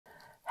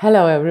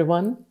Hello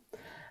everyone,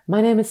 my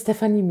name is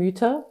Stefanie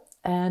Müther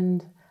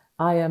and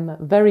I am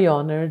very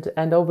honored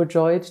and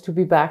overjoyed to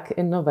be back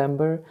in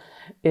November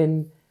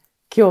in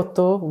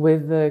Kyoto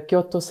with the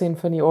Kyoto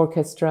Symphony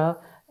Orchestra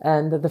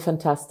and the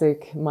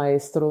fantastic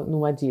maestro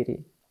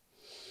Nomajiri.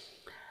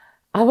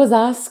 I was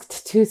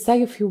asked to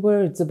say a few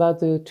words about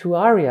the two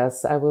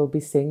arias I will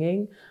be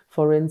singing,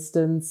 for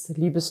instance,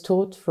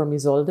 Liebestod from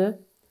Isolde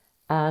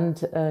and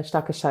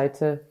Starke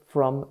Scheite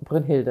from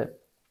Brünnhilde.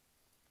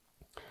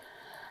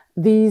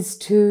 These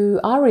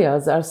two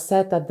arias are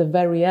set at the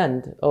very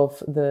end of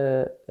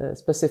the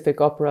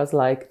specific operas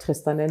like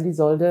Tristan and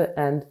Isolde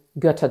and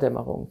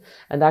Götterdämmerung.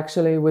 And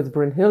actually with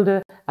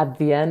Brünnhilde at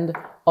the end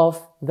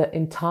of the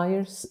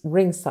entire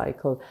ring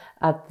cycle,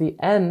 at the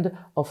end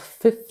of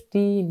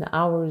 15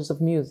 hours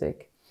of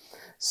music.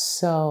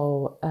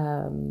 So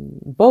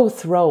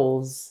both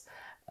roles,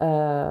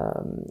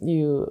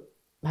 you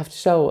have to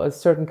show a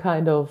certain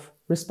kind of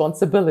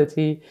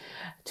responsibility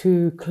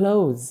to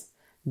close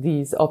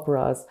these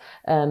operas.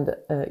 And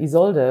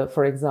Isolde,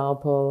 for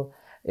example,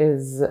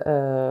 is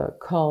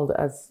called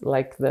as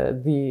like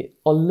the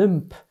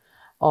Olymp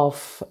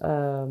of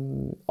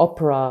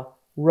opera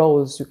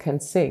roles you can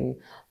sing.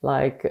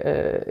 Like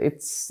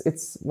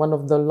it's one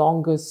of the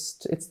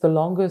longest, it's the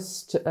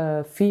longest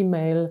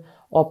female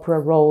opera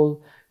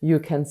role you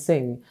can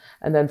sing.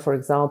 And then, for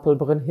example,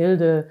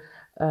 Brünnhilde,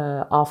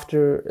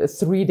 after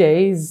 3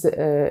 days,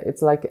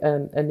 it's like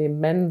an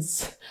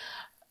immense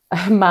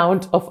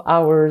amount of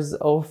hours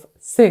of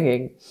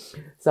singing.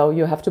 So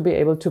you have to be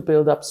able to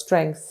build up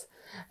strength,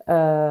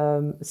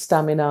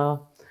 stamina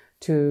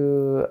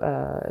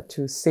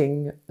to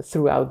sing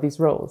throughout these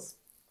roles.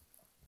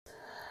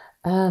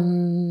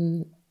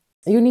 You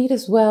need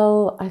as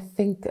well, I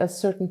think, a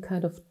certain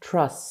kind of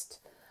trust,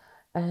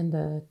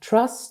 and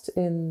trust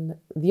in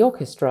the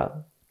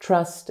orchestra,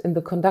 trust in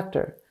the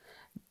conductor,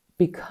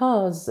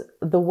 because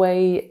the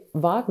way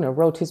Wagner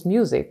wrote his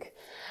music,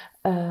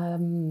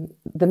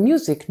 the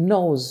music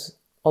knows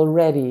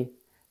already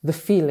the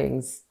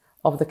feelings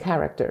of the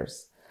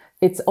characters.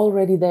 It's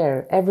already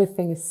there.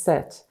 Everything is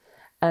set.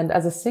 And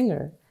as a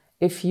singer,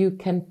 if you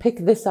can pick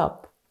this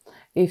up,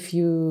 if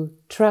you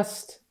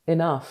trust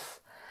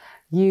enough,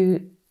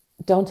 you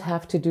don't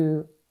have to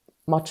do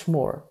much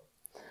more.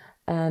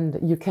 And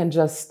you can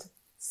just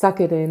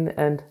suck it in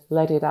and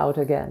let it out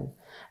again.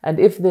 And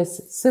if this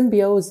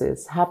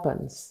symbiosis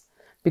happens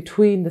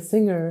between the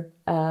singer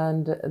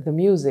and the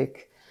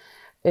music,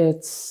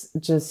 it's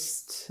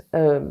just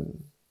a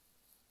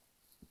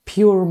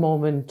pure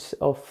moment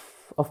of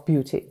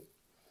beauty.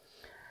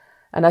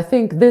 And I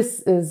think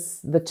this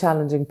is the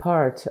challenging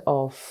part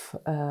of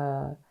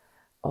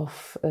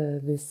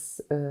this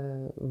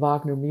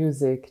Wagner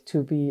music,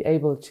 to be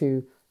able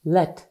to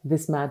let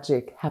this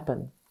magic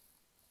happen.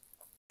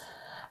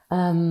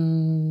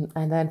 And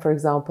then, for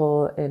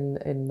example,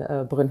 in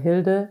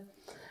Brünnhilde,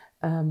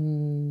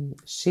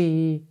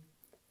 she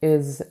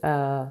is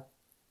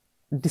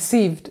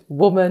deceived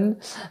woman,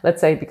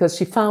 let's say, because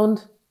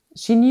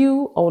she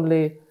knew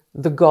only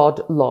the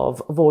god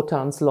love,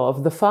 Wotan's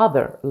love, the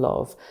father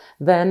love.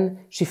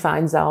 Then she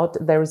finds out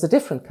there is a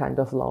different kind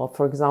of love,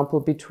 for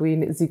example,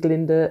 between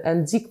Sieglinde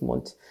and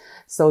Siegmund,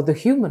 so the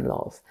human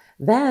love.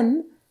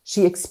 Then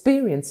she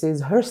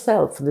experiences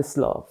herself this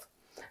love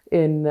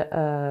in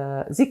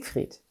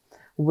Siegfried,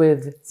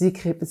 with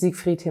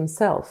Siegfried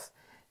himself.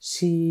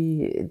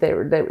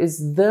 There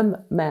is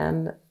the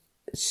man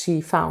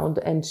she found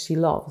and she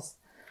loves.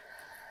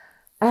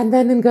 And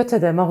then in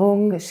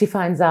Götterdämmerung, she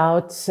finds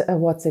out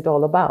what's it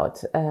all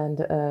about,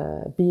 and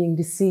being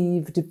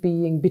deceived,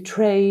 being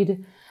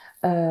betrayed,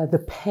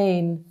 the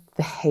pain,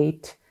 the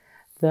hate,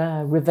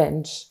 the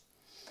revenge.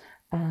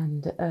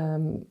 And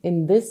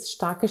in this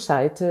Starke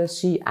Scheite,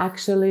 she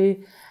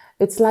actually,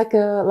 it's like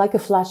a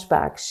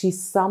flashback. She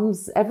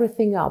sums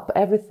everything up,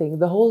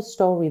 the whole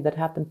story that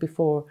happened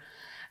before,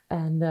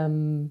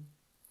 and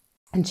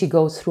she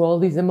goes through all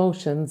these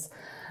emotions,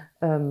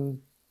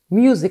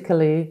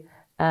 musically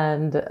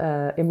and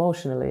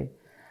emotionally.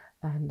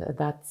 And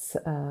that's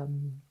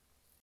an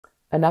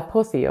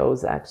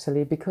apotheose,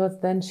 actually, because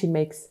then she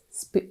makes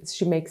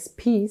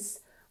peace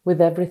with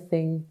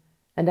everything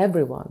and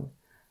everyone,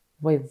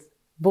 with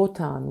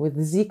Wotan, with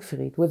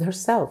Siegfried, with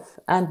herself,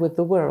 and with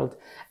the world.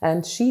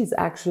 And she's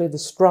actually the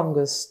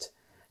strongest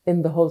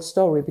in the whole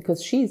story,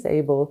 because she's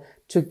able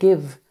to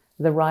give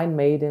the Rhine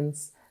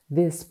maidens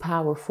this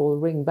powerful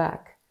ring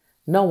back.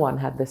 No one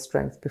had this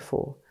strength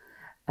before.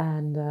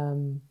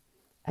 And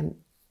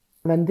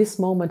when this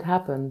moment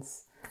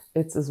happens,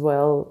 it's as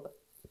well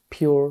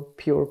pure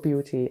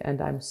beauty. And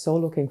I'm so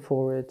looking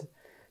forward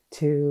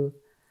to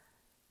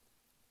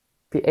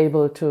be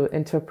able to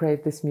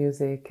interpret this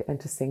music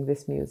and to sing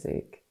this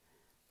music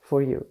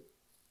for you.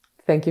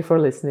 Thank you for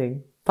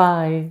listening.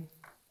 Bye.